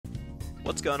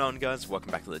What's going on, guys?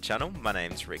 Welcome back to the channel. My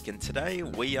name's Rick and today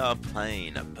we are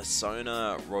playing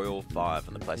Persona Royal 5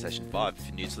 on the PlayStation 5. If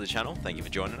you're new to the channel, thank you for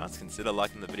joining us. Consider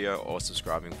liking the video or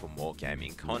subscribing for more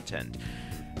gaming content.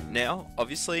 Now,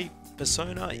 obviously,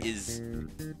 Persona is,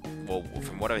 well,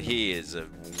 from what I hear, is a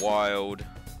wild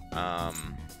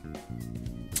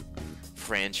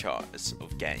franchise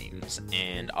of games,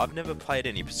 and I've never played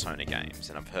any Persona games,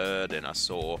 and I've heard and I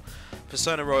saw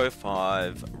Persona Royal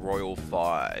 5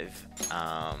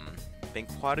 been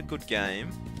quite a good game,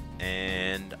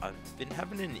 and I've been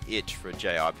having an itch for a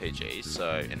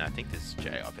JRPG, and I think this is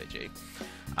JRPG,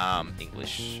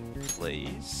 English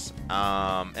please,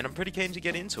 and I'm pretty keen to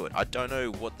get into it. I don't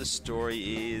know what the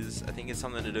story is. I think it's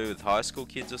something to do with high school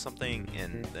kids or something,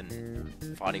 and then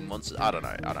fighting monsters. I don't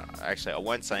know. Actually, I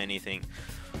won't say anything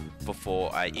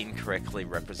before I incorrectly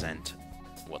represent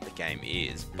what the game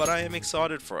is, but I am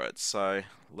excited for it, so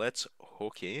let's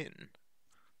hook in.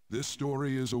 This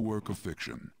story is a work of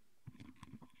fiction.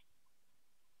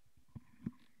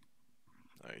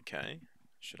 Okay,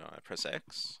 should I press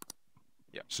X?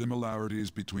 Yep.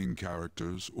 Similarities between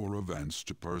characters or events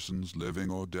to persons living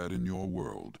or dead in your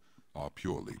world are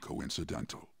purely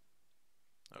coincidental.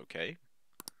 Okay.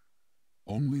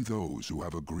 Only those who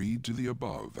have agreed to the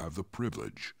above have the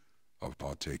privilege of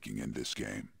partaking in this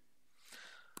game.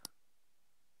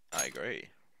 I agree.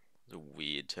 The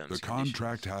weird terms. The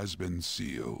contract has been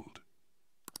sealed.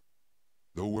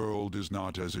 The world is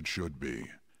not as it should be.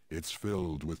 It's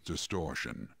filled with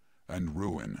distortion, and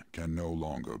ruin can no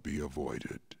longer be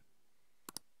avoided.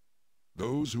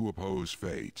 Those who oppose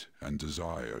fate and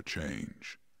desire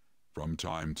change. From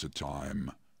time to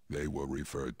time, they were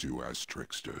referred to as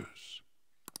tricksters.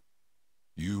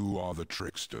 You are the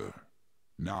trickster.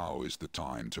 Now is the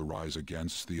time to rise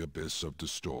against the abyss of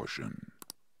distortion.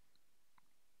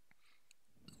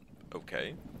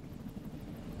 Okay.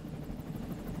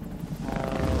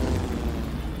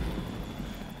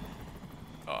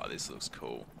 Oh, this looks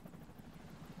cool.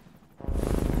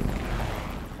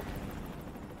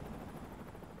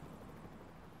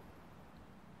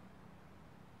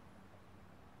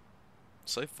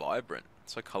 So vibrant,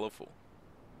 so colorful.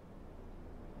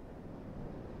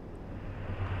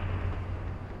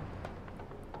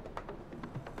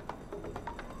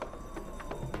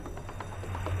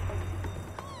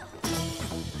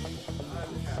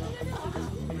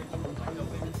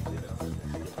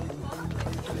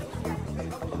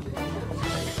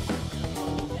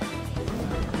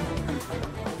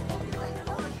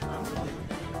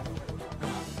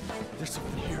 There's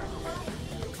something here.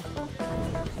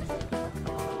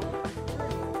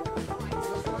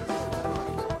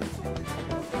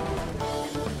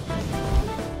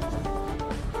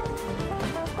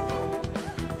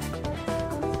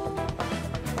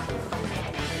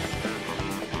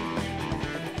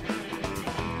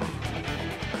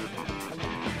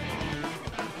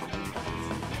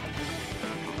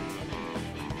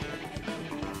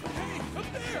 Hey, up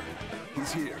there!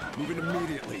 He's here. Moving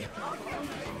immediately.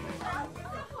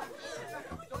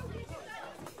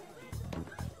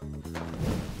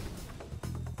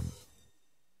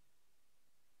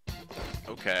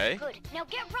 Okay. Good. Now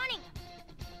get running.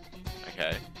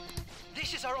 Okay.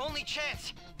 This is our only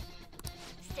chance.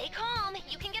 Stay calm.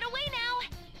 You can get away now.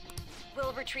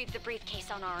 We'll retrieve the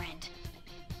briefcase on our end.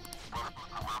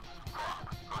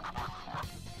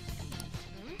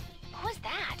 What was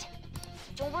that?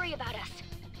 Don't worry about us.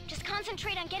 Just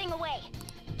concentrate on getting away.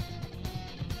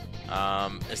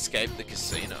 Escape the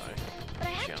casino. But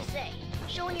I have to say,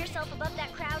 showing yourself above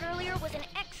that crowd earlier was an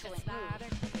excellent move.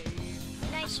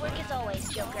 Nice work as always,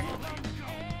 Joker.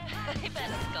 I bet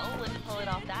Skull wouldn't pull it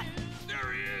off that.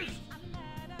 There he is!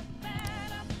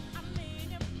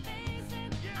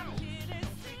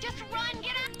 Just run,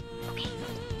 get up! Okay,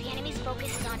 the enemy's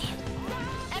focus is on him.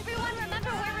 Everyone remember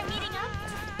where we're meeting up?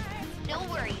 No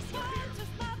worries.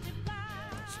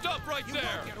 Stop right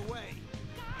there! Get away.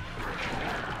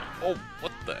 Oh,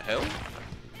 what the hell?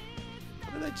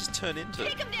 What did they just turn into?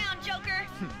 Take him down, Joker!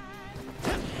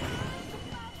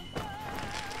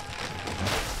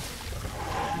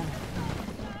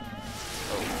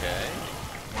 Okay.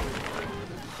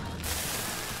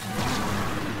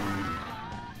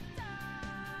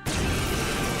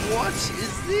 What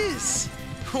is this?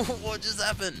 What just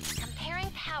happened?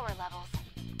 Comparing power levels.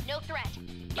 No threat.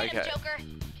 Get him, Okay. Joker!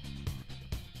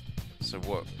 So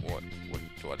what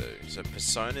do I do? So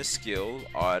persona skill,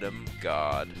 item,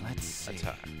 guard, Let's see.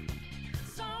 attack.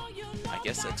 I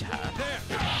guess attack.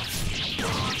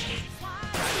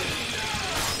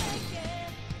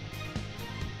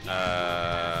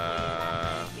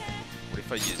 What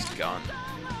if I use gun?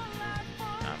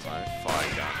 Ammo,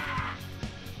 fire gun.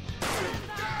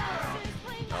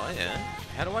 Oh yeah.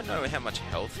 How do I know how much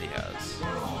health he has?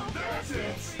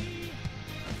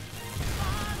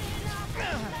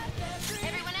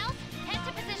 Everyone else, head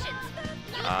to positions.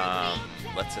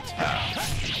 Use Let's attack.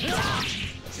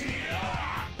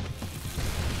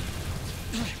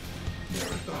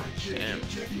 Damn.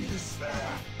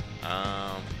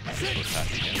 Let's attack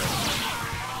again.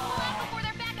 before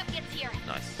their backup gets here.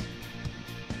 Nice.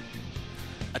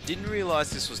 I didn't realize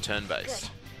this was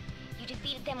turn-based. Good. You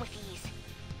defeated them with ease.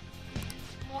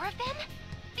 More of them?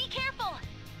 Be careful!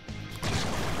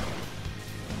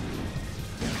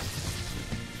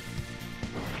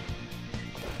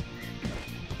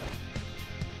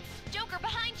 Joker,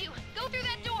 behind you! Go through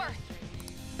that door!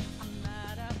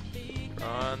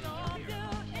 Run.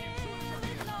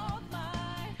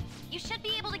 You should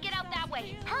be able to get out that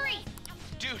way. Hurry!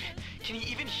 Dude, can he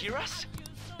even hear us?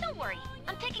 Don't worry.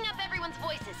 I'm picking up everyone's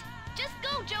voices. Just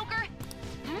go, Joker!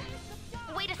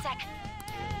 Hmm? Wait a sec.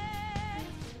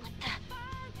 What the?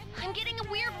 I'm getting a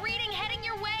weird reading heading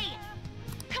your way!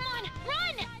 Come on,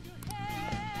 run!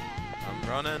 I'm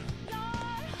running.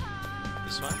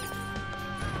 This way.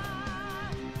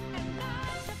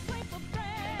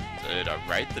 Dude, I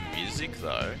rate the music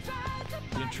though.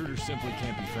 The intruder simply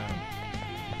can't be found.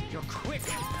 You're quick.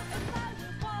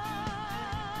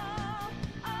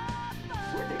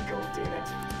 Where'd they go, damn it?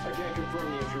 I can't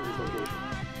confirm the intruder's location.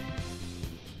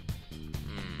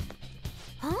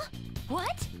 Huh?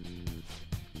 What?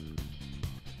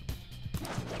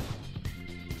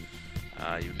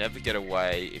 You'll never get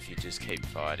away if you just keep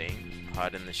fighting.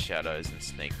 Hide in the shadows and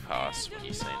sneak past when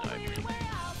you see an opening.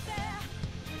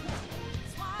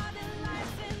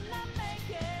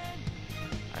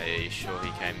 Are you sure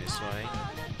he came this way?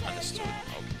 Understood.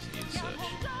 I'll continue the search.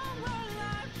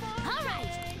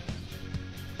 Alright!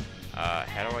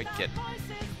 How do I get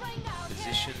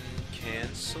position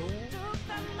cancel?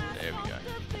 There we go.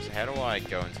 So how do I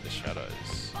go into the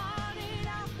shadows?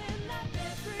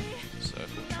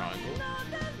 Circle, triangle.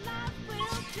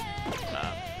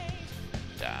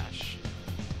 Dash.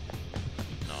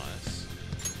 Nice.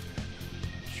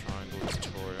 Triangle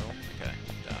tutorial. Okay,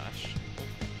 dash.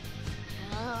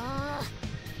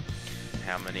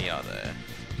 How many are there?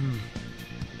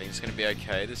 I think it's going to be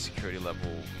okay. The security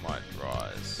level might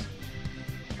rise.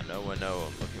 I know, I'm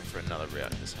looking for another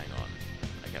route. Just hang on.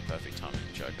 Okay, perfect timing.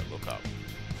 Joker, look up.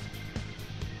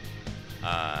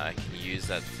 Can you use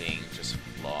that thing? Just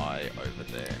fly over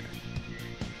there.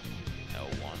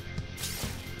 L1.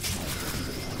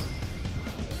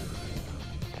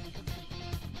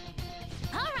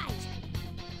 Alright!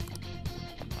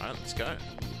 Alright, let's go.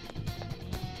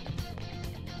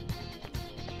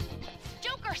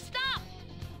 Joker, stop!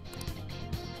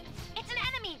 It's an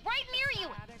enemy right near you!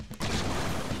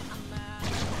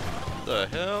 The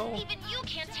hell? Even you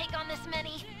can't take on this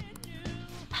many.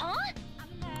 Huh?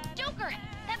 Joker,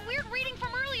 that weird reading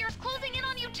from earlier is closing in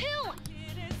on you too!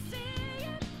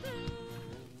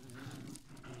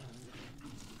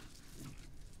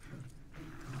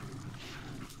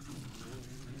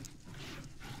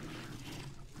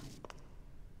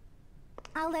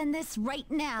 I'll end this right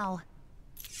now.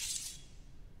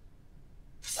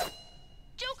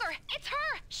 Joker, it's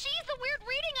her! She's the weird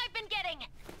reading I've been getting!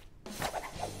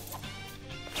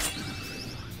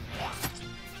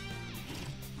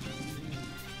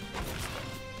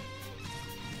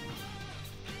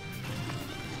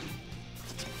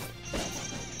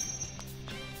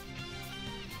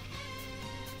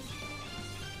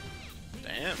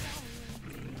 Damn.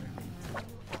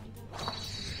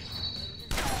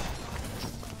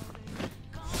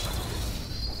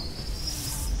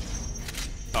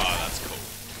 Oh, that's cool.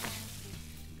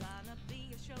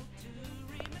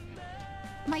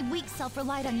 My weak self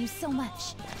relied on you so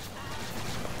much.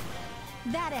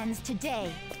 That ends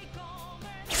today.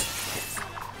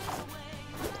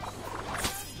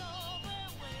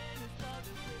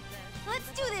 Let's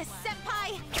do this,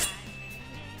 senpai!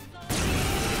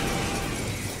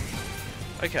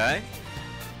 Okay.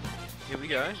 Here we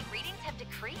go. Enemy readings have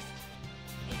decreased?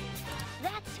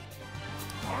 That's...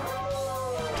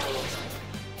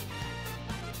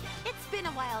 It's been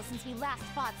a while since we last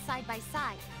fought side by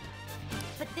side.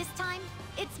 But this time,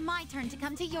 it's my turn to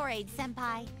come to your aid,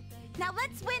 senpai. Now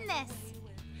let's win this!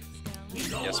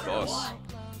 Yes, boss.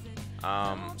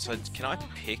 So can I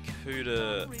pick who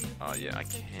to... Oh, yeah, I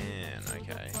can.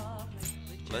 Okay.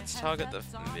 Let's target the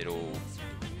middle...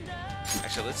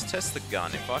 Actually, let's test the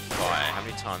gun. If I fire, how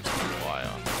many times can I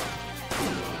fire?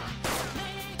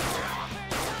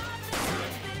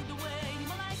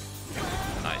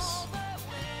 Nice.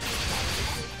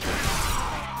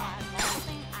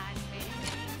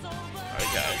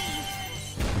 Okay.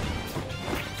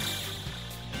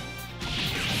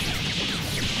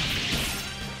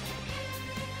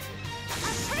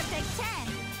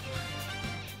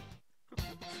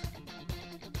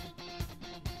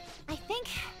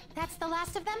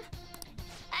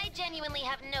 I genuinely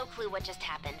have no clue what just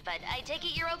happened, but I take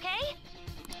it you're okay?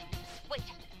 Wait,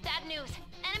 bad news.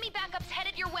 Enemy backup's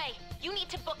headed your way. You need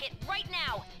to book it right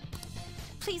now.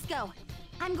 Please go.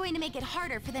 I'm going to make it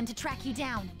harder for them to track you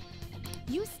down.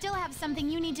 You still have something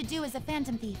you need to do as a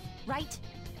Phantom Thief, right?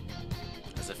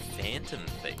 As a Phantom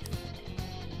Thief?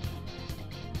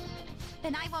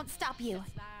 Then I won't stop you.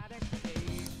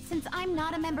 Since I'm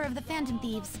not a member of the Phantom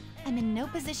Thieves, I'm in no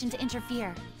position to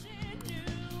interfere.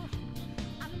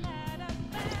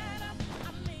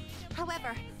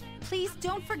 However, please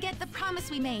don't forget the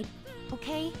promise we made,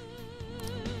 okay?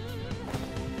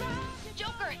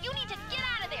 Joker, you need to get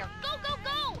out of there! Go, go,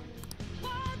 go!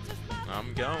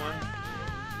 I'm going.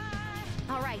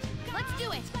 All right, let's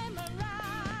do it!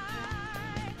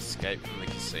 Escape from the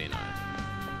casino.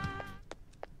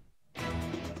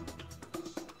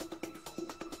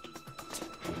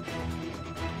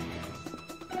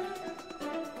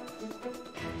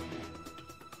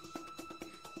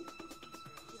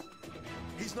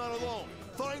 He's not alone.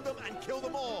 Find them and kill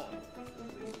them all.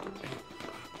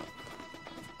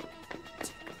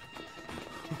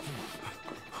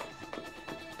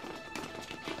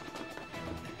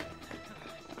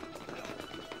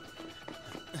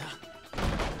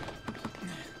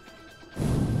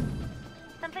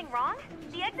 Something wrong?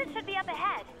 The exit should be up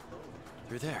ahead.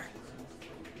 You're there.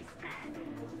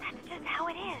 That's just how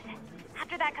it is.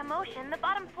 After that commotion, the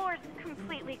bottom floor's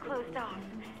completely closed off.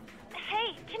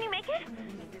 Hey, can you make it?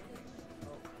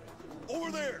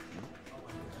 Over there.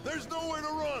 There's nowhere to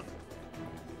run.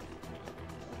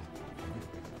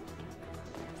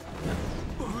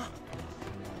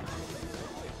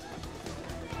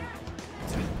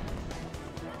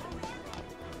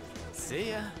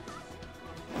 See ya.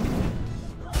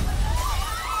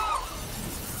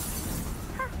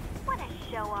 Huh, what a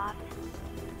show-off.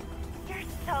 You're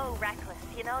so reckless,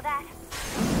 you know that?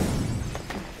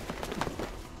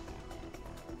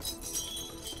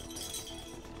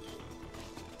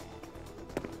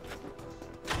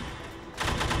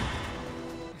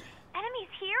 Enemies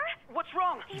here? What's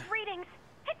wrong? These readings.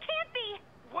 It can't be.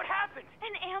 What happened?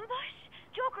 An ambush?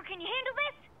 Joker, can you handle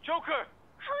this? Joker!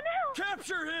 Oh no!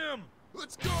 Capture him.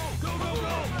 Let's go. Go, go,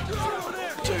 go. Get over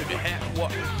there. Dude,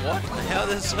 what? How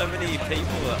there's so many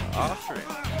people after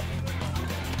him?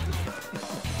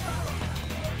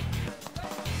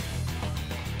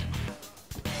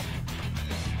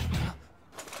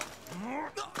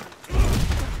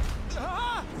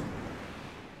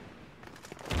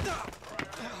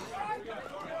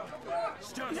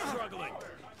 Still struggling.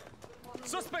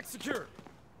 Suspect secure.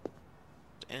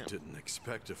 Damn. Didn't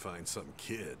expect to find some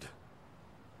kid.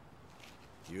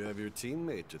 You have your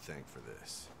teammate to thank for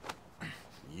this.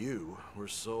 You were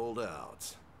sold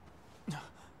out.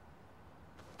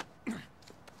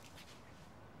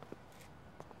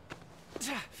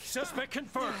 Suspect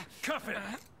confirmed. Cuff it.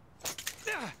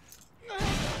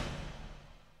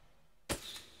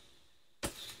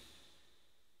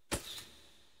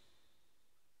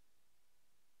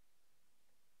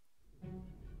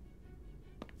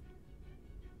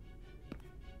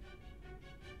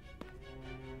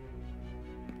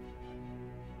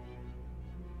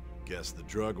 Guess the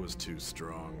drug was too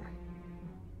strong.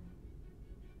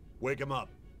 Wake him up.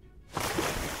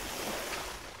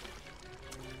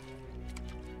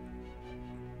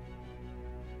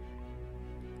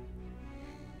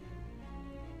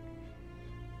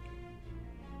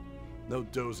 No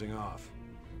dozing off.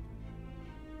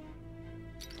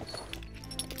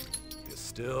 You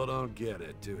still don't get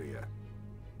it, do you?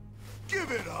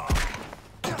 Give it up.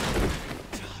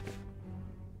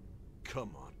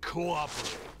 Come on,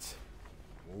 cooperate.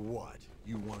 What?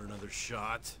 You want another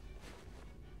shot?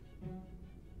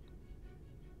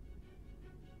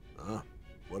 Huh?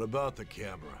 What about the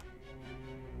camera?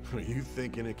 Are you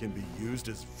thinking it can be used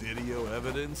as video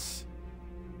evidence?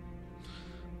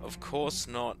 Of course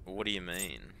not. What do you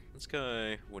mean? Let's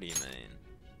go. What do you mean?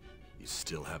 You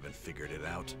still haven't figured it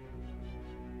out?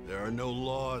 There are no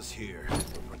laws here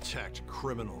to protect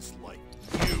criminals like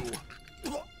you.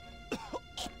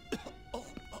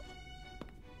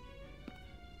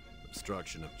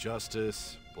 Obstruction of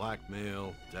justice,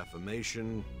 blackmail,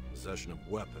 defamation, possession of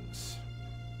weapons.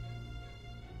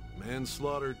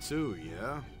 Manslaughter too,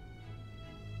 yeah?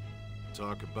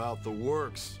 Talk about the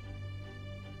works.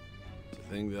 To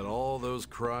think that all those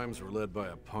crimes were led by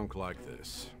a punk like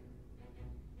this.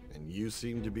 And you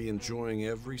seem to be enjoying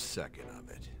every second of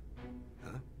it.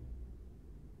 Huh?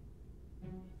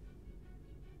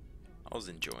 I was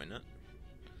enjoying it.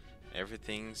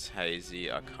 Everything's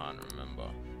hazy, I can't remember.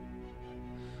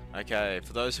 Okay,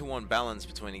 for those who want balance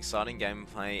between exciting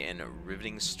gameplay and a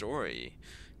riveting story,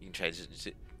 you can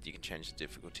you can change the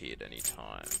difficulty at any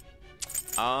time.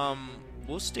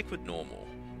 We'll stick with normal.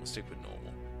 We'll stick with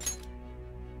normal.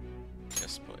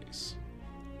 Yes, please.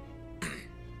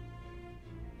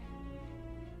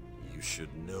 You should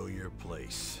know your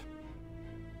place.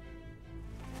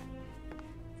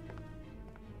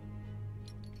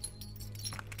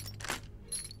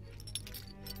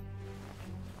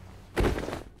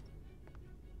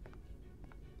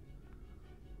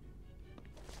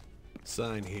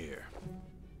 Sign here.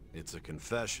 It's a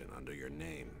confession under your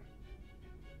name.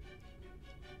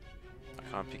 I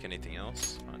can't pick anything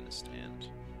else. I understand.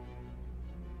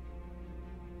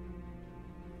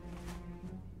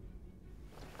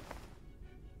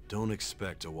 Don't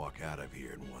expect to walk out of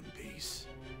here in one piece.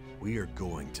 We are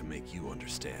going to make you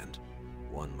understand.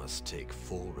 One must take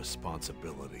full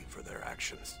responsibility for their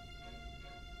actions.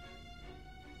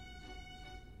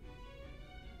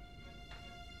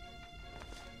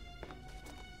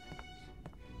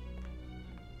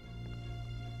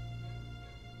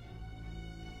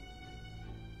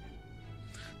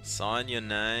 Sign your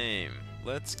name.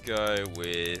 Let's go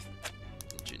with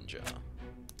Ginger.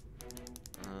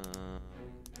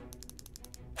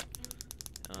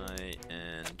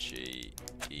 I-N-G-E-R.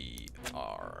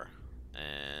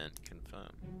 And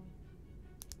confirm.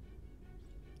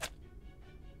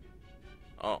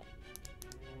 Oh.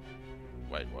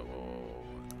 Wait.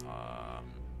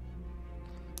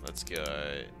 Let's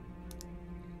go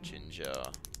Ginger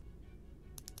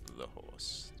the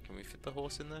horse. Can we fit the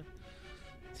horse in there?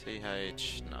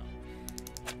 TH, no.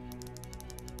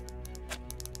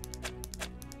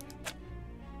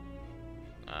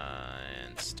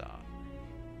 And start.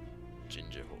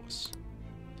 Ginger horse.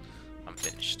 I'm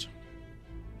finished.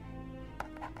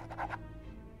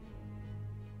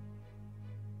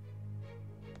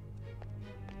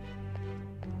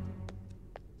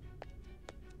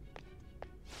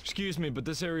 Excuse me, but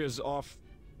this area's off.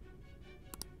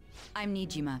 I'm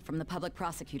Nijima from the Public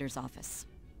Prosecutor's Office.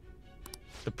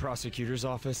 The prosecutor's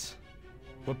office?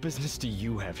 What business do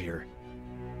you have here?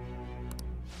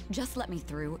 Just let me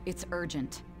through. It's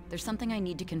urgent. There's something I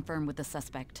need to confirm with the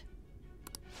suspect.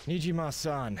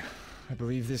 Nijima-san, I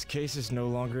believe this case is no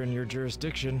longer in your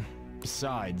jurisdiction.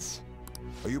 Besides...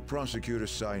 Are you Prosecutor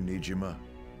Sai Nijima?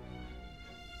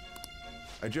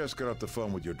 I just got off the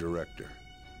phone with your director.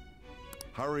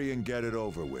 Hurry and get it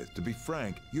over with. To be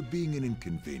frank, you're being an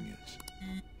inconvenience.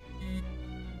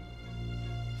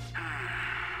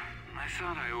 I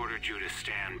thought I ordered you to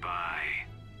stand by.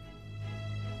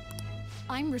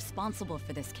 I'm responsible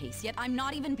for this case, yet I'm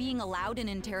not even being allowed an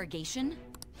interrogation?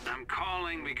 I'm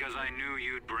calling because I knew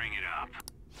you'd bring it up.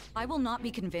 I will not be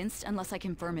convinced unless I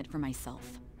confirm it for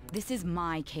myself. This is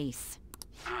my case.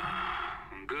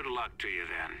 Good luck to you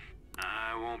then.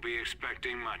 I won't be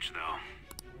expecting much, though.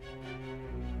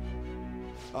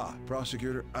 Ah,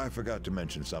 Prosecutor, I forgot to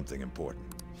mention something important.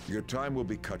 Your time will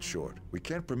be cut short. We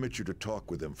can't permit you to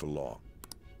talk with him for long.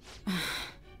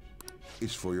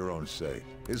 It's for your own sake.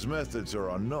 His methods are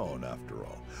unknown, after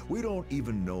all. We don't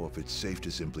even know if it's safe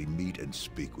to simply meet and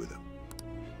speak with him.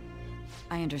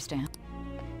 I understand.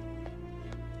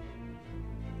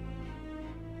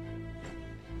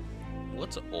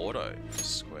 What's auto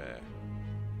square?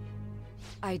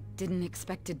 I didn't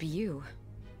expect it'd be you.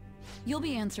 You'll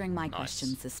be answering my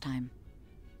questions this time.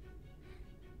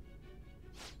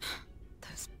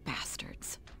 Those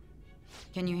bastards.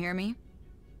 Can you hear me?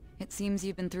 It seems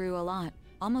you've been through a lot.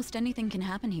 Almost anything can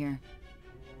happen here.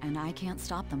 And I can't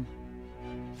stop them.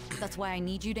 That's why I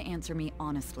need you to answer me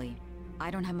honestly. I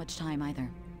don't have much time either.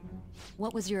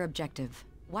 What was your objective?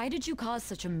 Why did you cause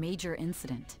such a major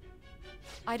incident?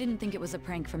 I didn't think it was a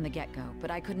prank from the get-go, but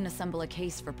I couldn't assemble a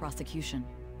case for prosecution.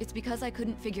 It's because I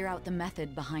couldn't figure out the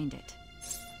method behind it.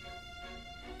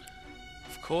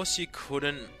 Of course you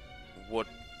couldn't. What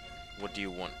do you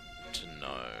want to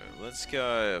know? Let's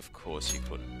go, of course you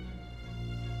couldn't.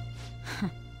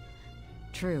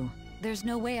 True. There's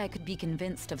no way I could be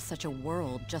convinced of such a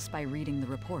world just by reading the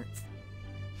reports.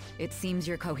 It seems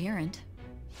you're coherent.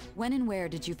 When and where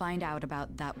did you find out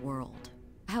about that world?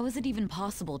 How is it even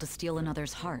possible to steal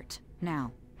another's heart?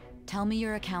 Now, tell me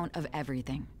your account of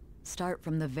everything. Start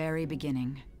from the very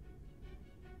beginning.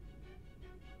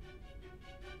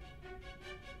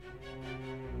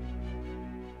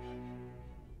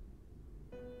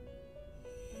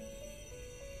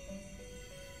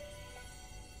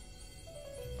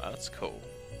 That's cool.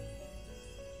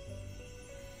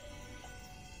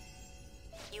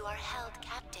 You are held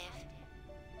captive.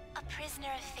 A prisoner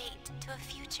of fate to a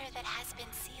future that has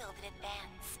been sealed in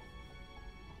advance.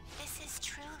 This is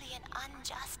truly an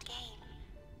unjust game.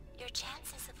 Your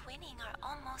chances of winning are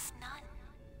almost none.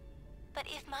 But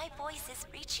if my voice is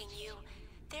reaching you,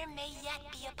 there may yet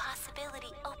be a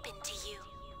possibility open to you.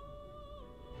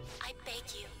 I beg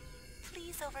you,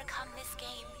 please overcome this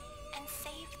game and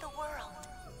save the world.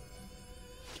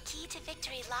 The key to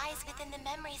victory lies within the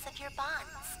memories of your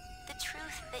bonds, the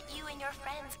truth that you and your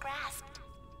friends grasped.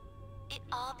 It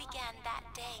all began that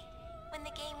day, when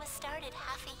the game was started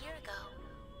half a year ago.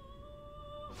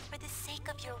 For the sake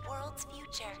of your world's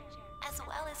future, as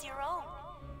well as your own,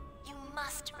 you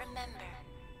must remember.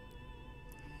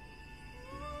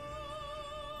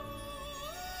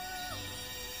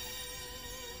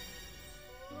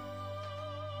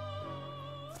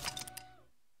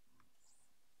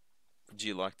 Would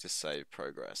you like to save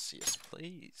progress? Yes,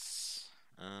 please.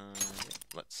 Yeah,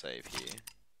 let's save here.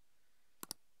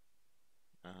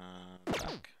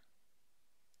 Back.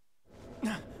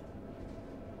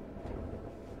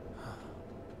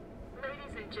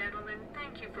 Ladies and gentlemen,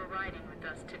 thank you for riding with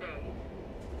us today.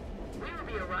 We will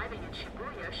be arriving in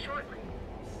Shibuya shortly.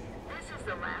 This is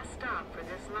the last stop for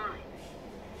this line.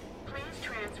 Please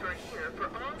transfer here for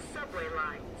all subway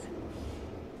lines.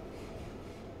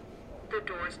 The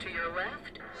doors to your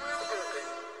left will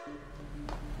open.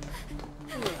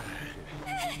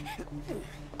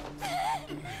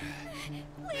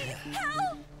 Please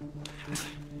help!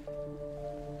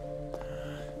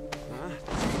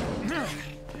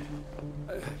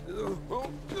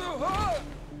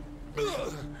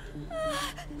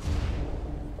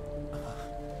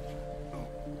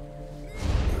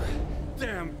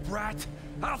 Damn brat!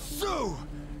 I'll sue!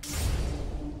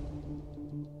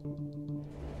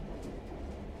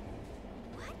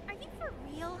 What? Are you for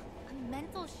real? A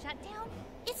mental shutdown?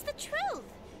 It's the truth!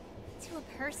 To a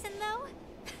person, though?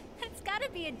 That's gotta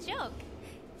be a joke.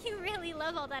 You really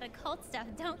love all that occult stuff,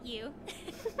 don't you?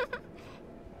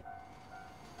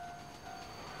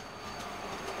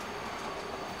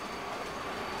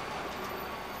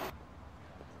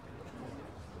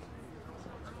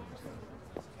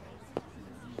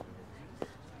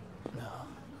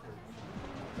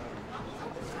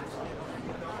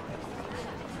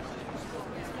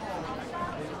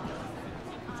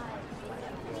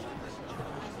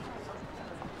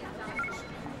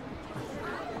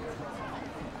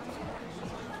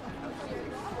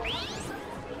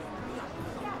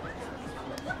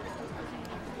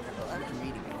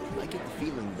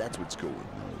 That's what's going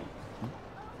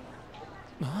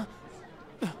on.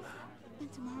 Huh?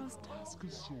 And tomorrow's task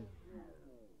is soon.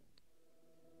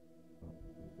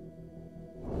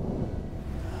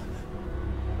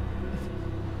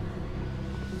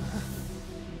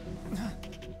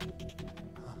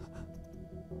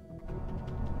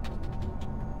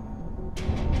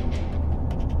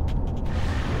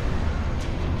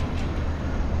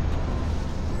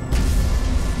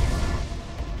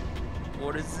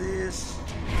 What is this?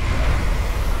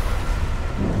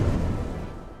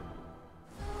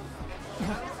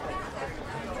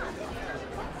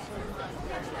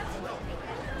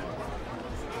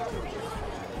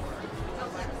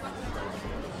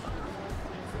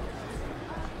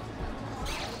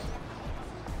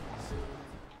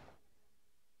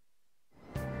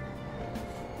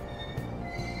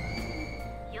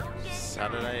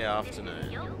 Saturday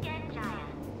afternoon.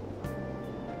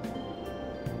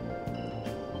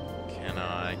 Can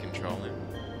I control him?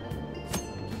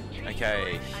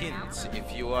 Okay, hints.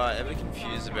 If you are ever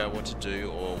confused about what to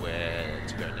do or where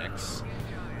to go next,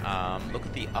 look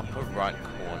at the upper right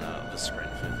corner of the screen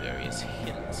for various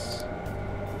hints.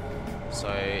 So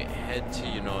head to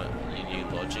your new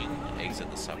lodging,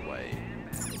 exit the subway.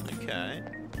 Okay.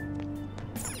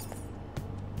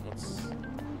 What's...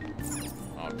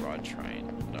 Oh, ride train.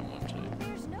 I don't want to.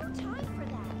 There's no time for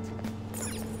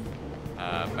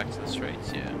that. Back to the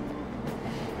streets, yeah.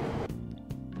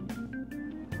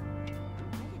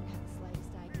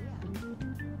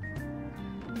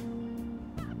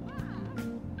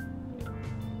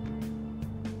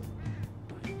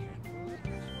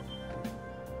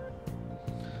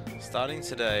 Starting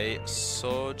today,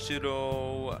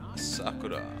 Sojiro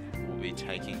Sakura will be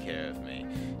taking care of me.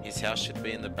 His house should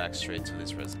be in the back streets of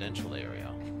this residential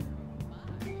area.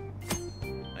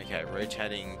 Okay,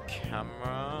 rotating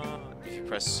camera. If you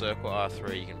press circle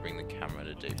R3, you can bring the camera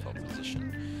to default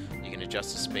position. You can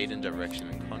adjust the speed and direction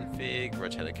in config,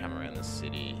 rotate the camera around the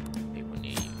city, people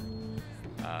near you.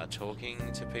 Talking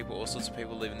to people, all sorts of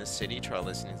people live in the city. Try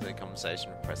listening to their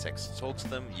conversation, press X to talk to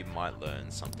them. You might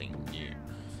learn something new.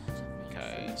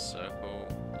 Okay, circle.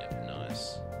 Yep,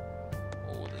 nice.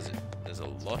 Oh, there's a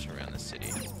lot around the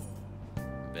city.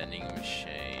 Vending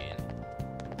machine.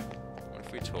 What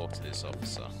if we talk to this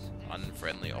officer?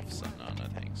 Unfriendly officer. No, no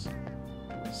thanks.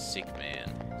 Sick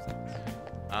man.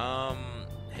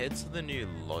 head to the new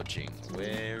lodging.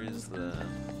 Where is the...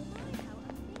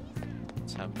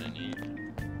 What's happening here?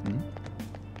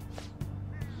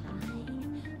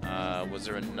 Was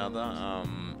there another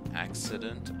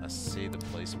accident? I see the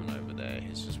policeman over there.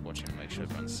 He's just watching to make sure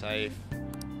everyone's safe.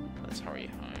 Let's hurry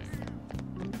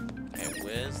home. Okay,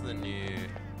 where's the new...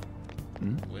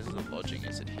 Where's the lodging?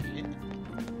 Is it here?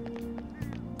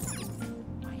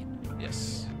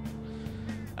 Yes.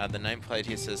 The nameplate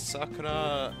here says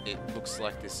Sakura. It looks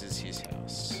like this is his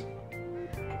house.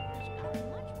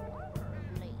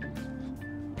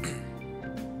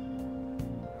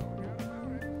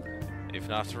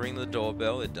 Even after ringing the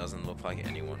doorbell, it doesn't look like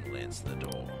anyone will answer the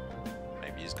door.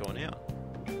 Maybe he's gone out.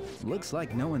 Looks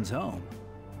like no one's home.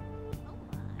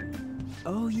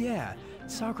 Oh yeah,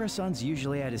 Sakura-san's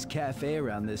usually at his cafe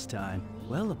around this time.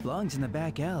 Well, it belongs in the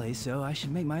back alley, so I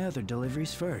should make my other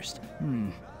deliveries first.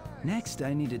 Next,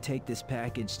 I need to take this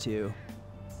package to...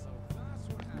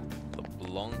 The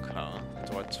Blanca.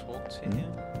 Do I talk to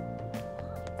him?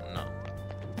 No.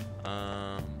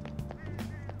 How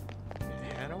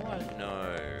do I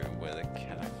know where the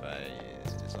cafe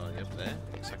is? Is it up there?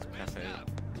 Looks like the cafe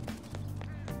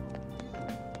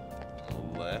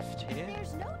on the left here.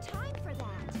 There's no time for that.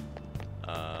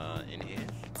 In here.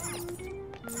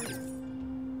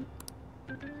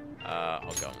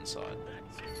 I'll go inside.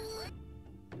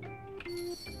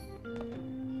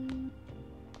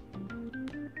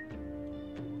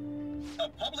 A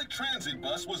public transit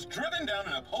bus was driven down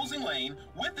an opposing lane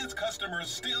with its customers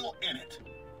still in it.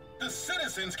 The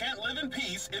citizens can't live in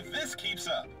peace if this keeps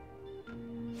up.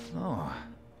 Oh,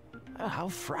 how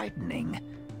frightening.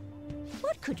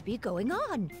 What could be going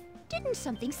on? Didn't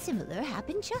something similar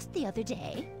happen just the other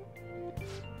day?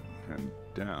 And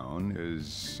down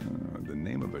is the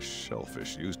name of a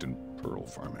shellfish used in pearl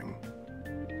farming.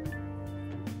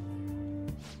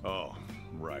 Oh,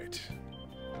 right.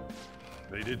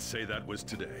 They did say that was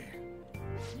today.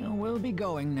 We'll be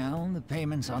going now. The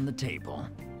payment's on the table.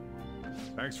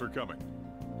 Thanks for coming.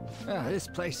 This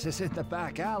place is in the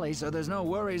back alley, so there's no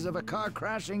worries of a car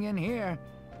crashing in here.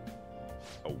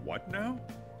 A what now?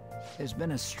 There's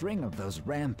been a string of those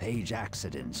rampage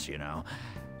accidents, you know.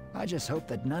 I just hope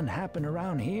that none happen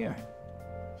around here.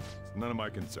 It's none of my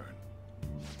concern.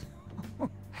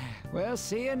 We'll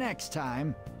see you next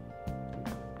time.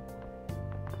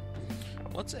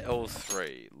 What's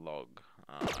L3 log?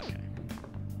 Okay.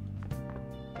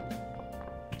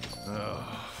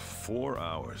 4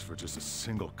 hours for just a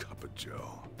single cup of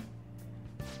joe.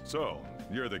 So,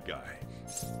 you're the guy.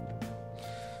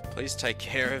 Please take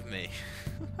care of me.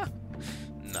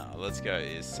 No, let's go.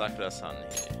 Is Sakura-san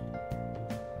here?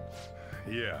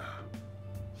 Yeah.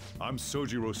 I'm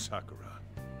Sojiro Sakura.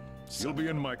 You'll be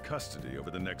in my custody over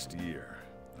the next year.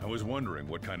 I was wondering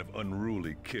what kind of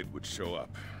unruly kid would show up.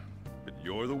 But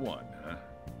you're the one, huh?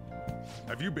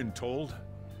 Have you been told?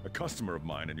 A customer of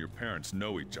mine and your parents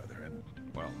know each other, and,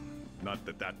 well, not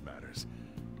that that matters.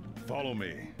 Follow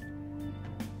me.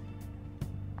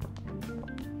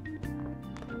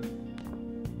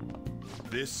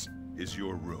 This is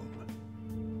your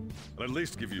room. I'll at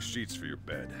least give you sheets for your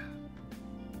bed.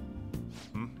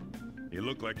 You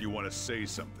look like you want to say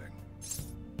something.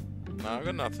 No, I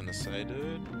got nothing to say,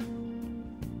 dude.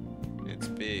 It's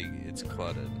big. It's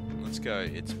cluttered. Let's go.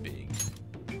 It's big.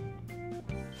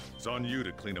 It's on you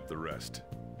to clean up the rest.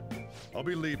 I'll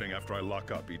be leaving after I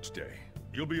lock up each day.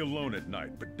 You'll be alone at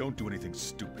night, but don't do anything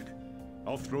stupid.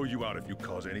 I'll throw you out if you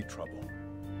cause any trouble.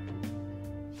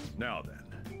 Now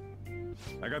then,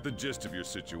 I got the gist of your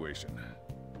situation.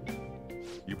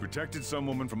 You protected some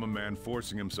woman from a man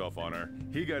forcing himself on her.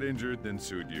 He got injured, then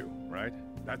sued you, right?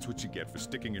 That's what you get for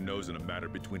sticking your nose in a matter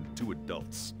between two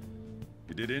adults.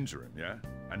 You did injure him, yeah?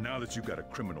 And now that you've got a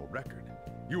criminal record,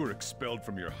 you were expelled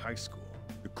from your high school.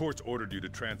 The courts ordered you to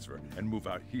transfer and move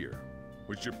out here,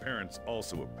 which your parents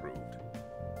also approved.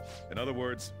 In other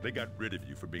words, they got rid of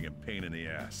you for being a pain in the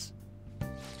ass.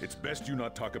 It's best you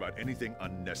not talk about anything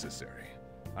unnecessary.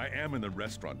 I am in the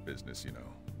restaurant business, you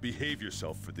know. Behave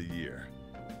yourself for the year.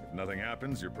 If nothing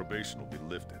happens, your probation will be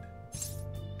lifted.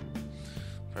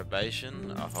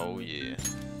 Probation? A whole year.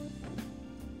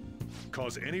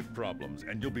 Cause any problems,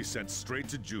 and you'll be sent straight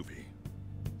to juvie.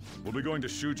 We'll be going to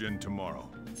Shujin tomorrow.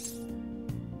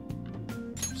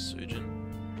 Shujin?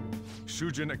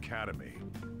 Shujin Academy,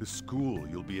 the school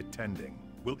you'll be attending.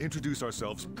 We'll introduce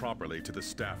ourselves properly to the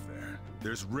staff there.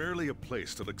 There's rarely a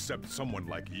place that'll accept someone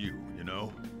like you, you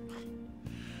know?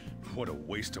 What a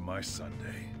waste of my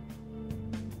Sunday.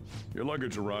 Your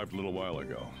luggage arrived a little while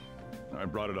ago. I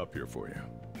brought it up here for you.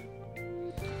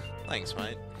 Thanks,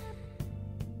 mate.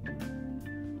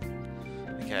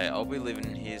 Okay, I'll be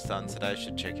leaving here done today.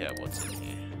 Should check out what's in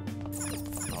here.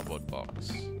 cardboard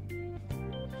box.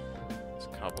 It's a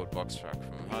cardboard box rack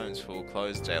from home's full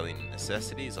clothes, daily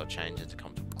necessities. I'll change it to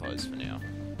comfortable clothes for now.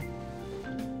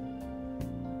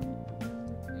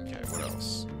 Okay, what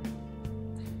else?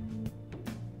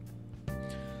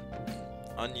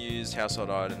 Unused household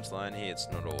items lying here. It's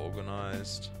not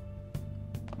organized.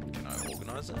 Can I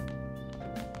organize it?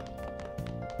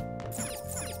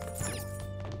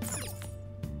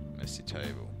 Messy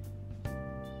table.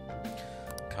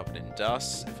 Covered in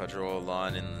dust. If I draw a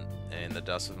line in the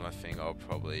dust with my finger, I'll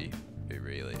probably be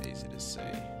really easy to see.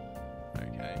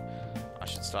 Okay. I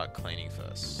should start cleaning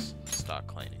first. Start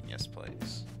cleaning. Yes,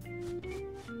 please.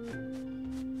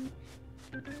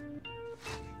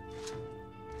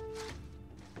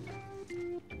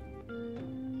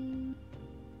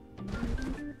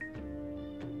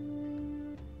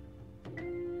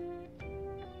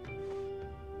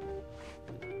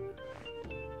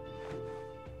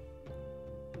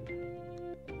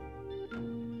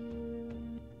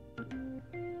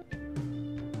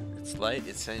 It's late.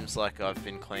 It seems like I've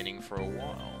been cleaning for a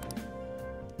while.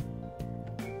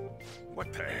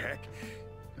 What the heck?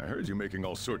 I heard you making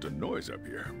all sorts of noise up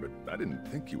here, but I didn't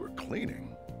think you were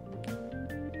cleaning.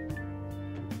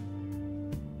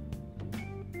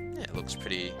 Yeah, it looks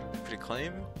pretty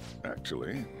clean.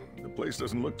 Actually, the place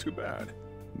doesn't look too bad.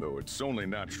 Though it's only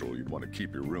natural you'd want to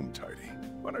keep your room tidy.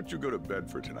 Why don't you go to bed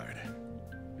for tonight?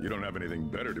 You don't have anything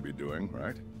better to be doing,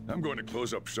 right? I'm going to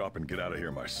close up shop and get out of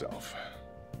here myself.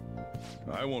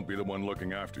 I won't be the one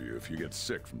looking after you if you get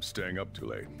sick from staying up too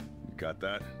late. You got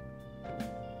that?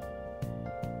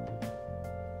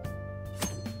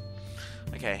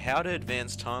 Okay, how to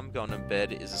advance time. Going to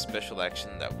bed is a special action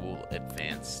that will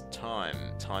advance time.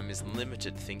 Time is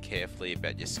limited. Think carefully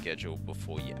about your schedule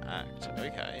before you act.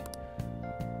 Okay.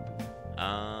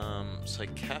 So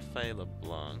Cafe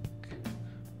LeBlanc.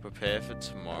 Prepare for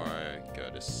tomorrow. Go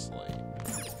to sleep.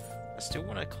 I still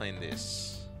want to clean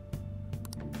this.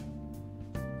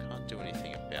 Can't do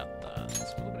anything about that.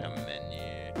 Let's look at our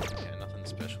menu. Okay, nothing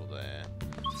special there.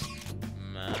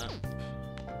 Map.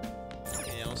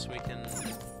 Anything else we can...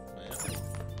 Yeah.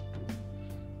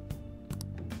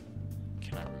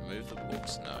 Can I remove the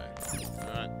books? No.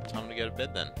 Alright, time to go to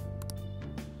bed then.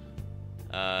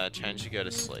 Change to go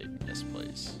to sleep. Yes,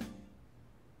 please.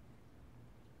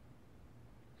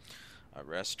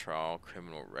 Arrest, trial,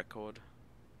 criminal record.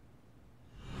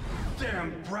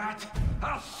 Damn brat!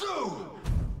 I'll sue!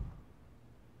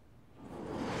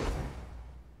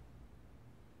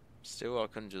 Still, I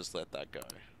couldn't just let that go.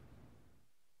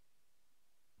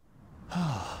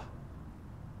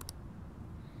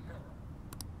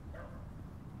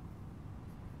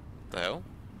 The hell?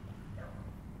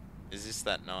 Is this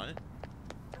that night?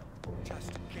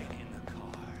 Just get in the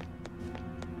car.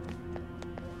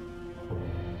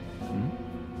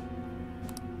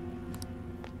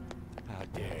 How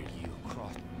dare you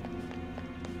cross...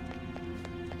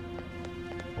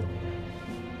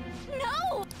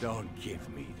 No! Don't give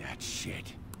me that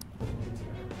shit.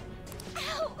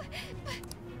 Ow!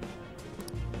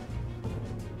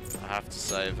 I have to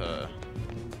save her.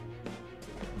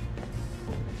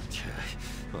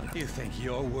 You think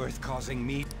you're worth causing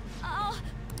me? Oh!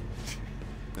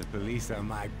 The police are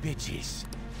my bitches.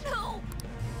 No!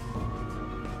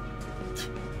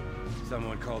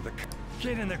 Someone called the...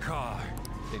 Get in the car!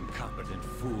 Incompetent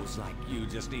fools like you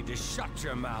just need to shut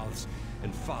your mouths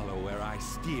and follow where I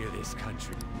steer this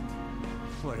country.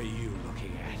 What are you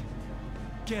looking at?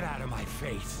 Get out of my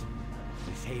face.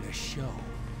 This ain't a show.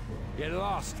 Get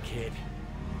lost, kid.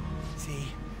 See?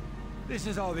 This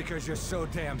is all because you're so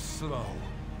damn slow.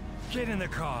 Get in the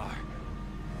car.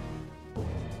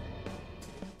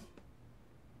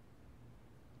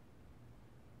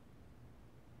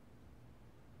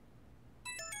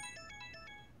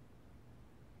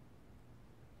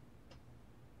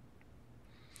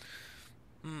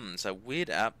 It's a weird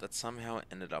app that somehow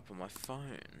ended up on my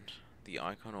phone. The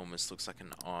icon almost looks like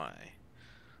an eye.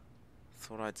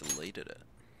 Thought I deleted it.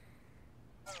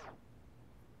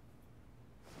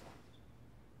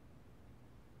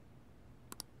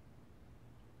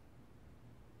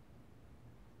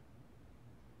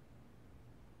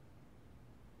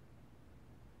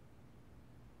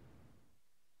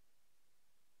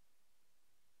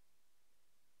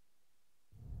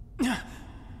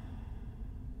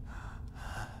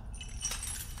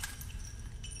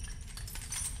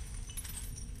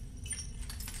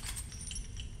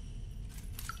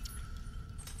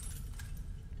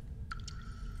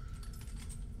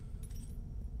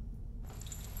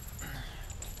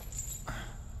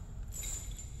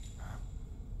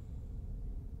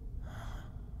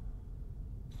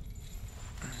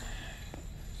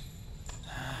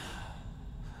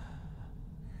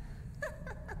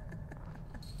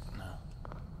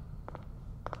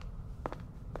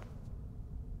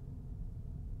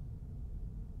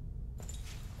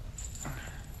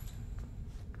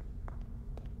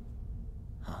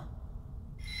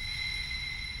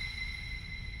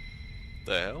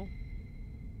 The hell?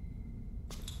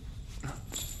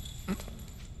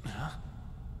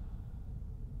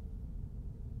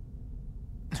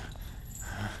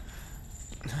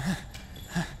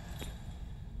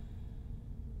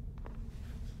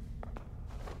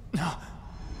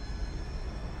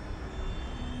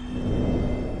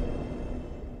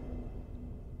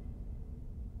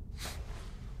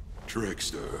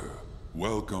 Trickster,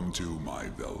 welcome to my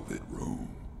velvet room.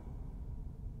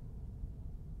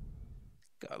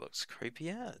 Guy looks creepy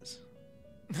as.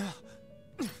 So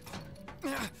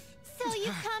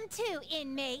you come too,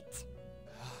 inmate.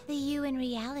 The you in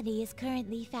reality is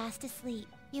currently fast asleep.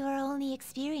 You are only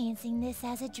experiencing this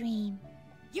as a dream.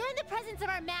 You're in the presence of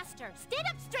our master. Stand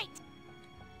up straight!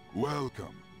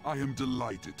 Welcome. I am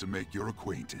delighted to make your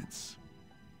acquaintance.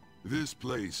 This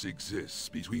place exists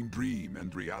between dream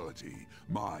and reality,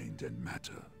 mind and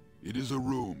matter. It is a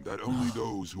room that only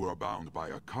those who are bound by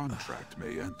a contract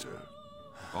may enter.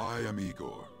 I am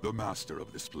Igor, the master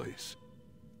of this place.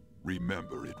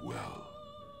 Remember it well.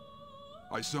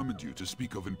 I summoned you to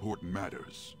speak of important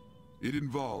matters. It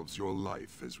involves your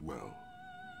life as well.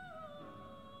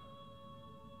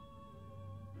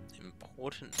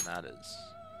 Important matters.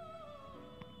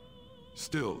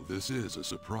 Still, this is a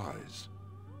surprise.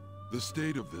 The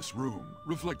state of this room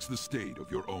reflects the state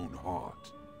of your own heart.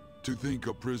 To think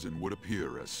a prison would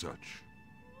appear as such.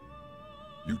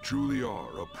 You truly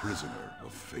are a prisoner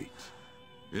of fate.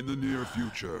 In the near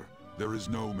future, there is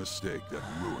no mistake that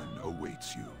ruin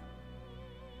awaits you.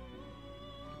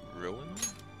 Ruin?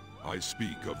 I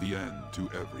speak of the end to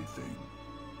everything.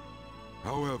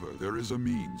 However, there is a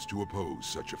means to oppose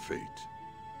such a fate.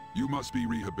 You must be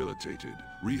rehabilitated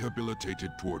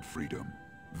toward freedom.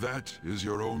 That is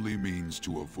your only means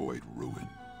to avoid ruin.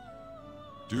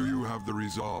 Do you have the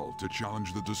resolve to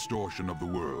challenge the distortion of the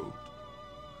world?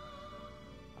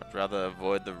 I'd rather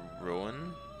avoid the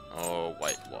ruin. Oh,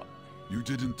 wait, what? You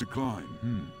didn't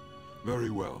decline, Very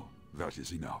well, that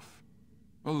is enough.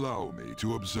 Allow me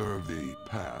to observe the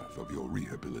path of your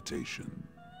rehabilitation.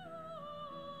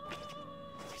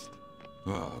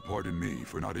 Pardon me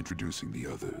for not introducing the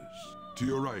others. To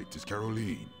your right is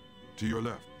Caroline. To your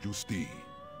left, Justine.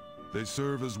 They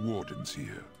serve as wardens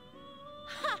here.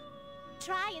 Ha!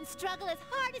 Try and struggle as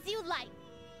hard as you like.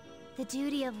 The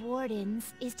duty of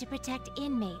wardens is to protect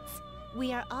inmates.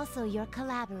 We are also your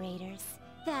collaborators.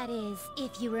 That is,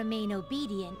 if you remain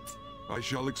obedient. I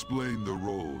shall explain the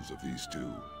roles of these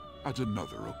two at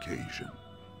another occasion.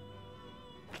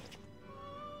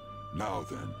 Now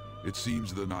then, it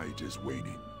seems the night is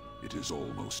waning. It is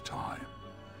almost time.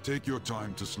 Take your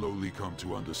time to slowly come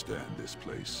to understand this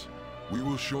place. We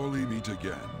will surely meet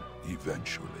again,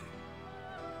 eventually.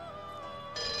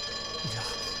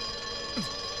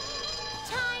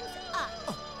 Time's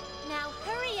up! Now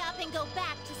hurry up and go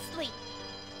back to sleep.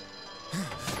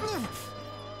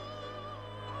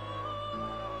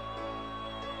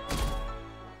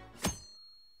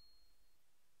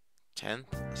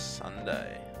 10th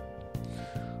Sunday.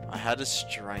 I had a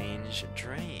strange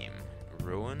dream.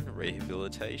 Ruin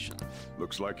rehabilitation.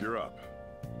 Looks like you're up.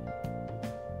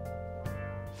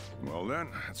 Well then,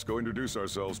 let's go introduce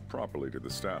ourselves properly to the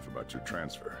staff about your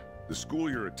transfer. The school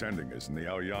you're attending is in the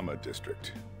Aoyama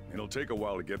district. It'll take a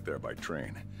while to get there by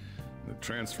train. The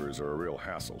transfers are a real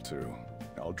hassle too.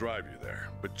 I'll drive you there,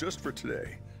 but just for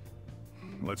today.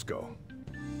 Let's go.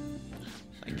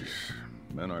 Thank you.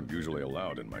 Men aren't usually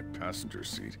allowed in my passenger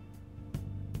seat.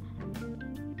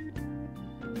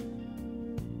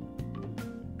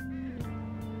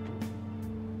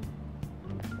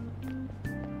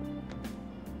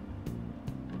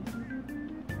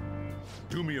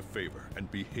 Do me a favor and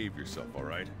behave yourself, all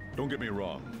right? Don't get me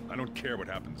wrong. I don't care what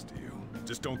happens to you.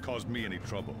 Just don't cause me any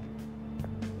trouble.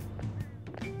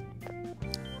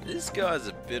 This guy's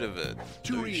a bit of a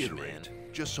To douche,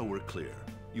 reiterate, just so we're clear,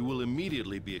 you will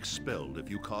immediately be expelled if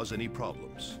you cause any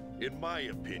problems. In my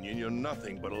opinion, you're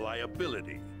nothing but a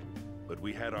liability. But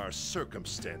we had our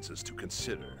circumstances to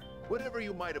consider. Whatever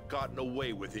you might have gotten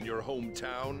away with in your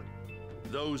hometown,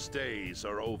 those days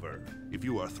are over. If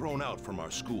you are thrown out from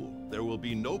our school, there will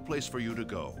be no place for you to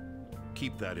go.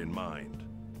 Keep that in mind.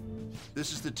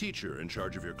 This is the teacher in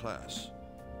charge of your class.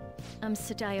 I'm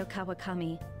Sadayo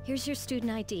Kawakami. Here's your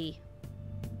student ID.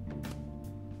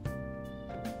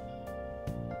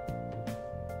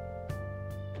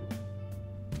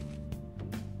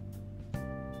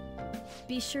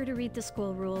 Be sure to read the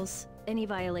school rules. Any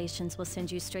violations will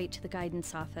send you straight to the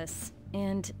guidance office.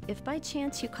 And if by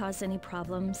chance you cause any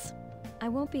problems, I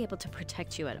won't be able to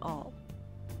protect you at all.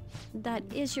 That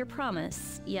is your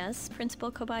promise, yes, Principal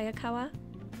Kobayakawa?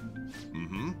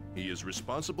 Mm-hmm. He is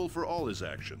responsible for all his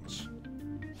actions.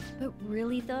 But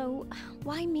really though,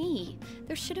 why me?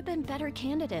 There should have been better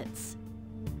candidates.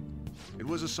 It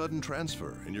was a sudden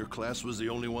transfer, and your class was the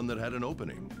only one that had an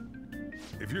opening.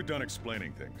 If you're done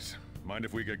explaining things, mind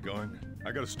if we get going?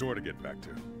 I got a store to get back to.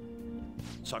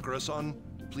 Sakura-san,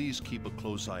 please keep a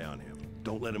close eye on him.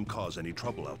 Don't let him cause any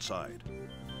trouble outside.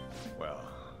 Well,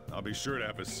 I'll be sure to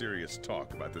have a serious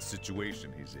talk about the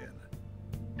situation he's in.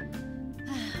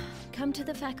 Come to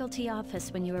the faculty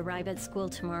office when you arrive at school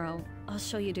tomorrow. I'll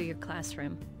show you to your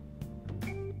classroom.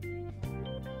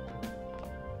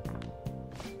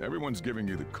 Everyone's giving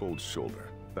you the cold shoulder.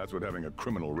 That's what having a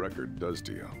criminal record does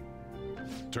to you.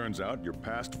 Turns out your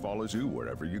past follows you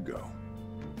wherever you go.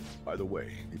 By the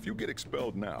way, if you get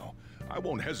expelled now, I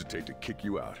won't hesitate to kick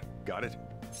you out. Got it?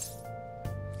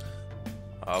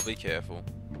 I'll be careful.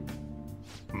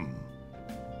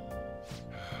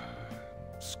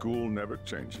 School never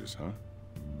changes, huh?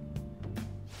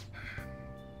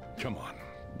 Come on,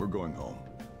 we're going home.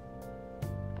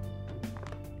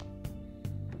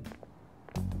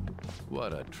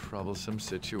 What a troublesome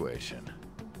situation.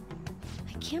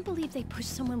 I can't believe they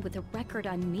pushed someone with a record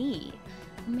on me.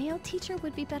 A male teacher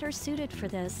would be better suited for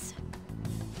this.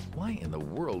 Why in the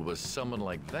world was someone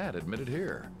like that admitted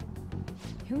here?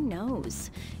 Who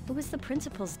knows? It was the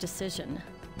principal's decision.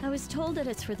 I was told that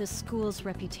it's for the school's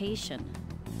reputation.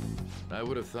 I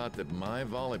would have thought that my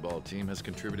volleyball team has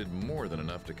contributed more than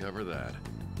enough to cover that.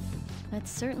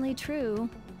 That's certainly true.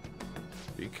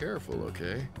 Be careful,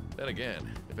 okay? Then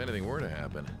again, if anything were to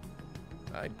happen,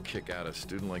 I'd kick out a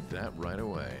student like that right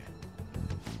away.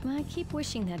 I keep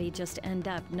wishing that he'd just end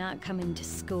up not coming to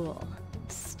school.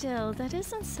 Still, that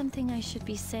isn't something I should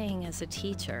be saying as a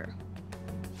teacher.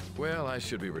 Well, I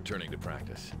should be returning to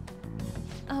practice.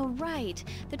 Oh, right.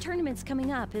 The tournament's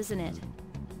coming up, isn't it?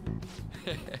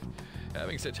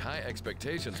 Having such high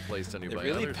expectations placed on you They're by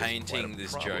really others painting is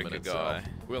this quite a problem Joker in itself.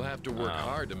 guy. We'll have to work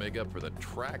hard to make up for the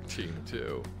track team,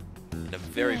 too. In a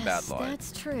very Yes, bad light.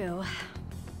 That's true.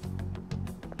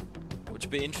 Which would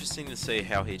be interesting to see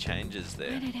how he changes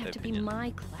their Might it have to be opinion.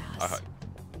 my class? I hope.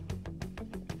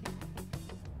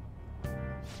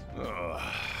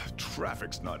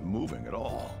 Traffic's not moving at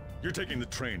all. You're taking the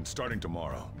train starting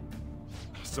tomorrow.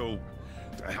 So,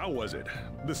 how was it?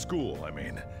 The school, I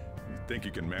mean. You think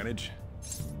you can manage?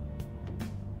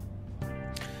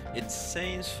 It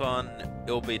seems fun.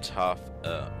 It'll be tough.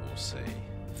 We'll see.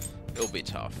 It'll be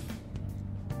tough.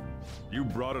 You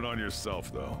brought it on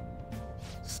yourself, though.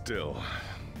 Still,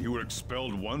 you were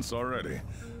expelled once already.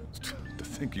 To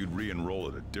think you'd re-enroll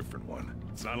at a different one.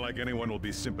 It's not like anyone will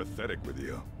be sympathetic with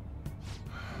you.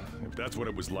 If that's what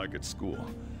it was like at school,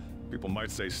 people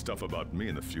might say stuff about me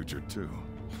in the future, too.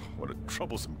 What a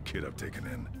troublesome kid I've taken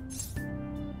in.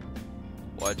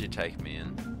 Why'd you take me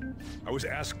in? I was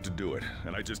asked to do it,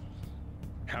 and I just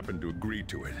happened to agree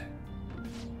to it.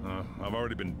 I've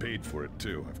already been paid for it,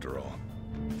 too, after all.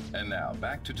 And now,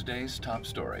 back to today's top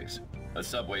stories. A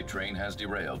subway train has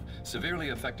derailed, severely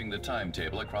affecting the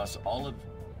timetable across all of...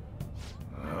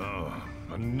 Oh,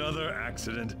 another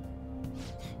accident?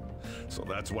 So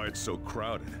that's why it's so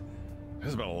crowded.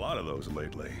 There's been a lot of those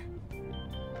lately.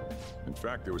 In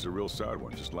fact, there was a real sad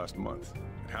one just last month.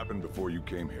 It happened before you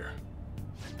came here.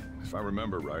 If I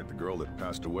remember right, the girl that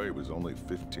passed away was only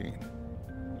 15.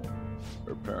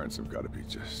 Her parents have got to be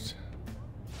just...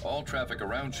 All traffic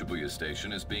around Shibuya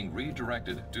Station is being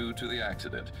redirected due to the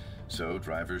accident, so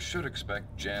drivers should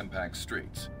expect jam-packed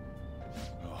streets.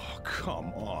 Oh,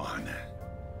 come on.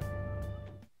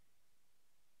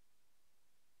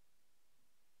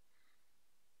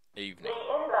 Evening. The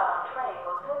inbound train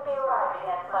will soon be arriving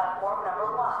at platform number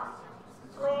 1.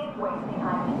 Please wait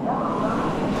behind the yellow line.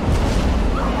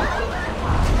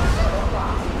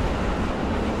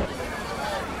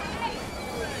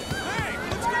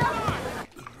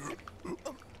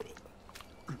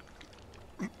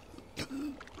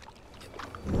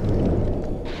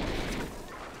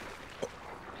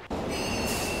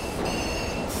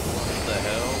 What the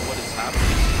hell? What is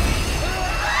happening?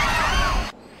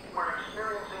 We're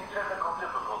experiencing technical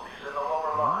difficulties in the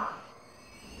lower line.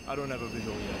 I don't have a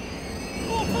visual yet.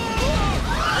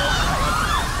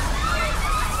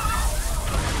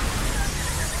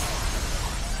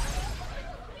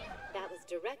 That was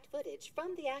direct footage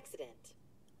from the accident.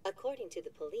 According to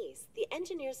the police, the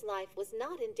engineer's life was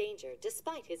not in danger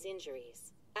despite his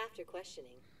injuries. After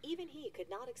questioning, even he could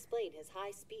not explain his high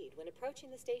speed when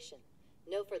approaching the station.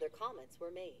 No further comments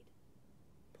were made.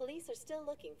 Police are still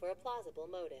looking for a plausible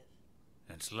motive.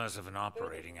 It's less of an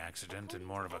operating accident and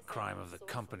more of a crime of the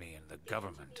company and the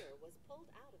government.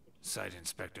 Site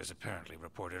inspectors apparently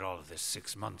reported all of this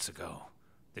 6 months ago.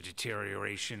 The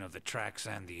deterioration of the tracks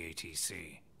and the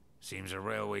ATC. Seems a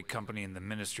railway company and the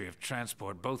Ministry of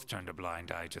Transport both turned a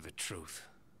blind eye to the truth.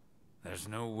 There's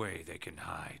no way they can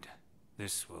hide.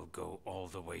 This will go all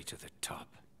the way to the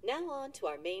top. Now on to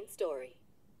our main story.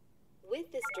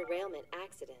 With this derailment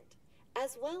accident,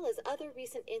 as well as other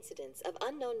recent incidents of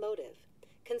unknown motive,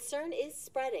 concern is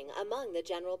spreading among the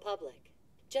general public.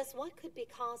 Just what could be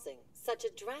causing such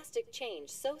a drastic change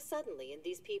so suddenly in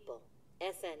these people?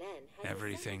 SNN has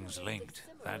Everything's linked.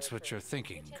 That's what you're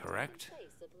thinking, correct?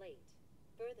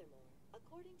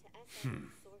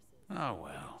 Oh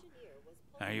well.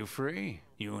 Are you free?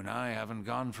 You and I haven't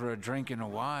gone for a drink in a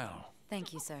while.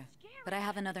 Thank you, sir. But I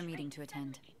have another meeting to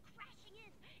attend.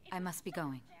 I must be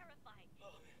going.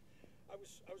 I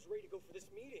was ready to go for this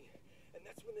meeting, and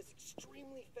that's when this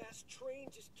extremely fast train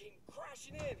just came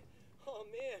crashing in. Oh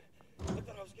man, I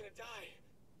thought I was gonna die.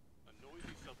 A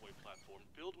noisy subway platform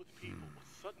filled with people was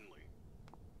suddenly...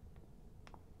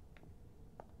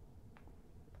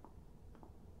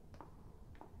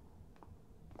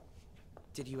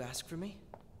 Did you ask for me?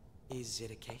 Is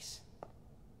it a case?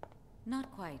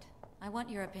 Not quite. I want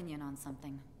your opinion on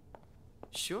something.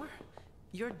 Sure.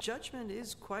 Your judgment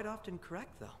is quite often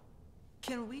correct, though.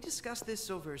 Can we discuss this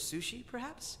over sushi,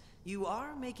 perhaps? You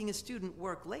are making a student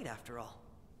work late, after all.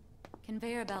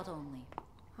 Conveyor belt only.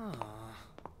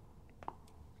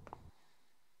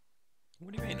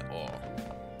 What do you mean, oh?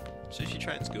 Sushi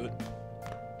train's good.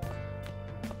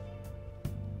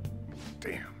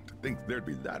 Damn, to think there'd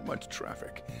be that much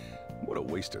traffic. What a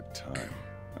waste of time.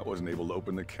 I wasn't able to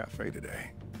open the cafe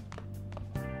today.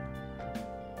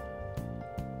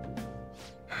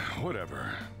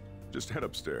 Whatever. Just head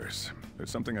upstairs.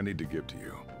 There's something I need to give to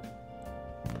you.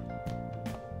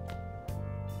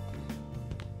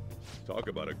 Talk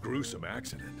about a gruesome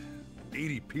accident.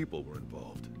 80 people were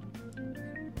involved.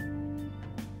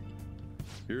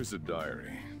 Here's the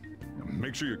diary.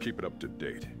 Make sure you keep it up to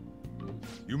date.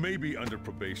 You may be under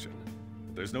probation,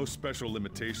 but there's no special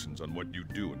limitations on what you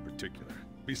do in particular.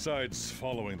 Besides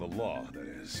following the law, that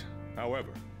is.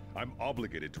 However, I'm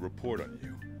obligated to report on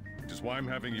you, which is why I'm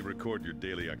having you record your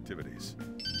daily activities.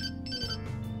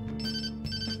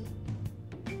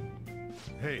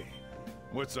 Hey,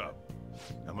 what's up?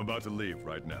 I'm about to leave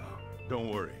right now.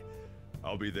 Don't worry.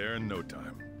 I'll be there in no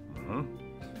time.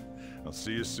 I'll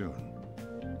see you soon.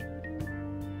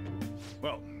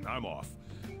 Well, I'm off.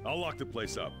 I'll lock the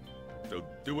place up. So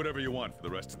do whatever you want for the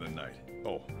rest of the night.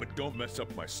 Oh, but don't mess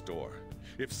up my store.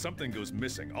 If something goes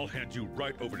missing, I'll hand you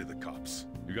right over to the cops.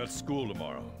 You got school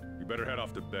tomorrow. You better head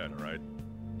off to bed, all right?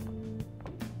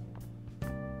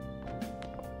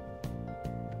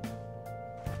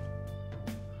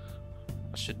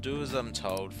 I should do as I'm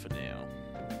told for now.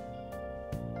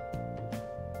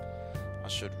 I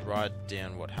should write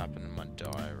down what happened in my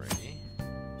diary.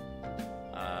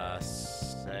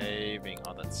 Saving.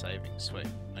 Oh, that's saving. Sweet.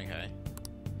 Okay.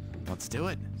 Let's do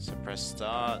it. So press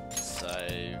start,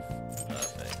 save.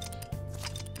 Perfect.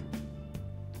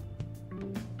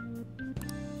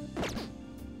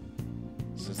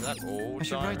 So is that all? I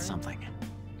should write something.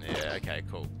 Yeah, okay,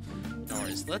 cool. No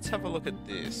worries. Let's have a look at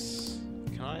this.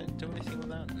 Can I do anything with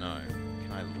that? No.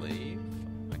 Can I leave?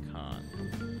 I can't.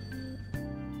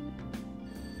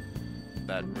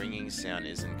 That ringing sound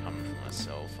isn't coming from my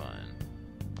cell phone.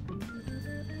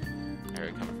 I hear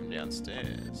it coming from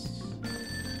downstairs.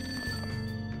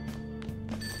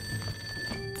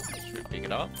 Should we pick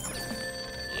it up?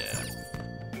 Yeah.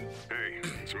 Hey,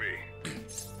 it's me.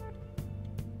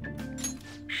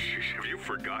 Have you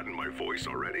forgotten my voice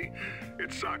already?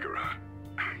 It's Sakura.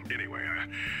 Anyway,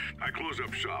 I closed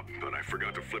up shop, but I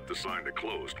forgot to flip the sign to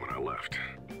closed when I left.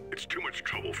 It's too much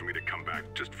trouble for me to come back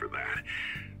just for that.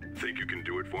 Think you can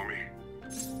do it for me?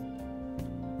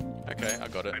 Okay, I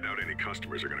got it. I doubt any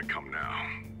customers are gonna come now,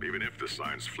 even if the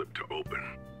sign's flipped to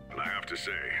open. But I have to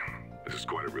say, this is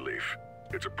quite a relief.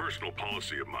 It's a personal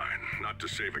policy of mine, not to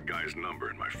save a guy's number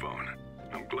in my phone.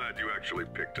 I'm glad you actually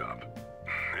picked up.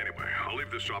 Anyway, I'll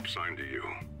leave the shop sign to you.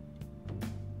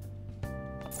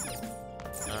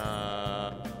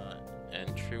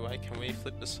 Entryway, can we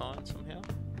flip the sign somehow?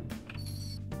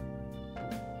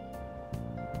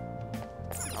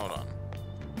 Hold on.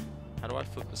 How do I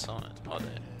flip the sign? Oh,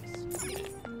 there.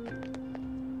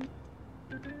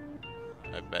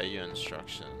 Obey your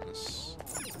instructions.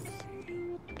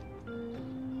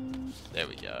 There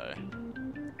we go.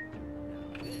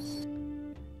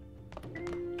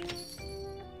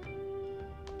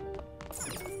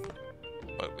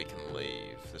 But we can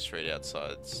leave. The street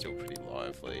outside's still pretty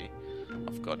lively.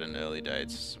 I've got an early day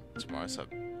tomorrow, so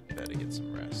I better get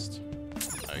some rest.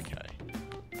 Okay.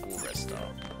 We'll rest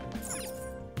up.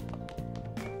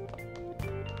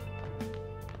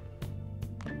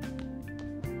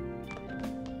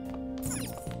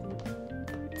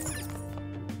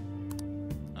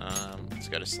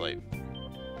 go to sleep.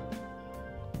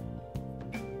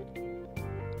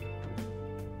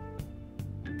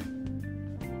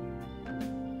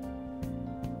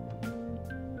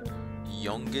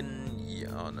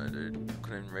 Oh no, dude, I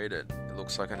couldn't read it. It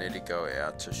looks like I need to go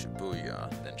out to Shibuya,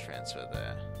 then transfer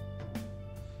there.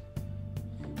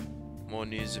 More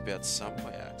news about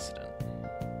subway accident.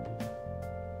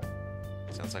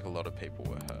 Sounds like a lot of people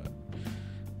were hurt.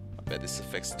 I bet this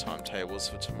affects the timetables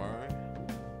for tomorrow.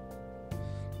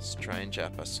 Strange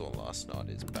app I saw last night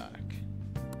is back.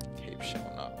 Keeps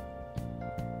showing up.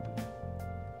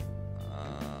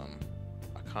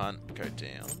 I can't go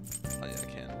down. Oh yeah, I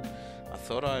can. I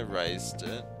thought I erased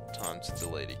it. Time to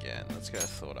delete again. Let's go. I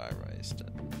thought I erased it.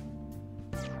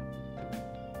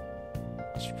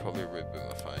 I should probably reboot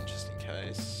my phone just in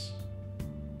case.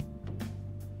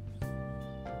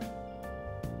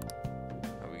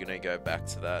 Are we gonna go back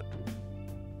to that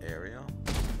area?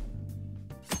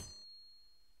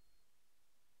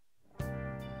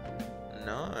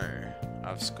 No. I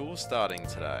have school starting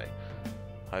today.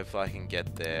 Hopefully I can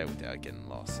get there without getting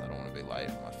lost. I don't want to be late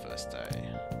on my first day.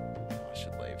 I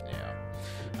should leave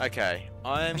now. Okay,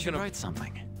 I should write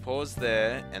something. Pause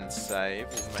there and save.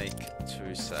 We'll make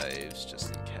 2 saves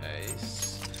just in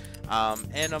case.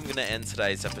 And I'm going to end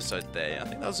today's episode there. I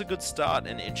think that was a good start,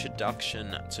 an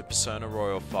introduction to Persona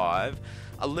Royal 5.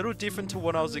 A little different to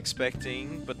what I was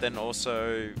expecting, but then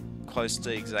also close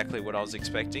to exactly what I was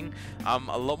expecting. A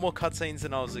lot more cutscenes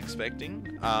than I was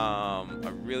expecting. I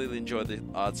really enjoyed the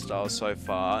art style so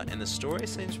far, and the story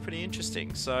seems pretty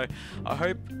interesting. So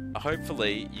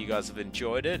hopefully you guys have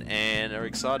enjoyed it and are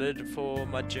excited for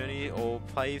my journey or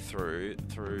playthrough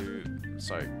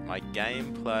my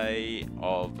gameplay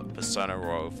of Persona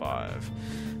Royal 5.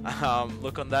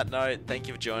 Look, on that note, thank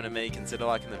you for joining me. Consider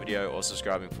liking the video or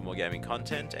subscribing for more gaming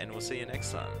content, and we'll see you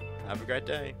next time. Have a great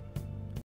day.